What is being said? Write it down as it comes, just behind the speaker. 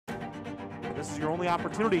This is your only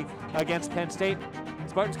opportunity against Penn State.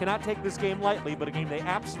 Spartans cannot take this game lightly, but a game they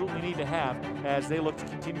absolutely need to have as they look to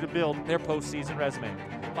continue to build their postseason resume.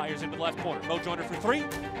 Fires into the left corner. Mo Joyner for three.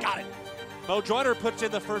 Got it. Mo Joyner puts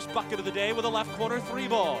in the first bucket of the day with a left corner three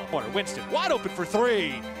ball. Winston wide open for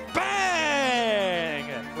three. Bang!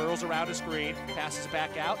 Curls around a screen. Passes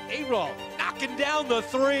back out. A-roll knocking down the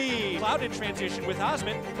three. Cloud in transition with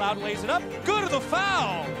Osmond. Cloud lays it up. Good to the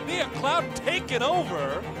foul. Mia Cloud taking over.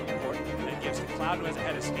 And gives to Cloud, who has a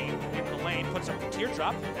head of steam. Into the lane. Puts up the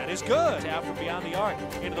teardrop. That is good. Tap from beyond the arc.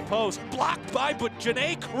 Into the post. Blocked by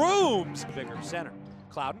Janae Crooms. Bigger center.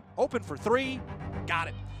 Clouden open for three. Got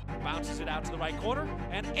it. Bounces it out to the right corner,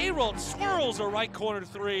 and A-Roll swirls a right corner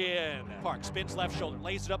three in. Park spins left shoulder,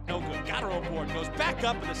 lays it up, no good. Got her on board, goes back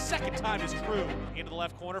up, and the second time is true. Into the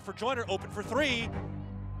left corner for Joyner, open for three.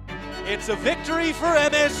 It's a victory for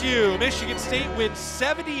MSU. Michigan State wins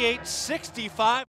 78-65.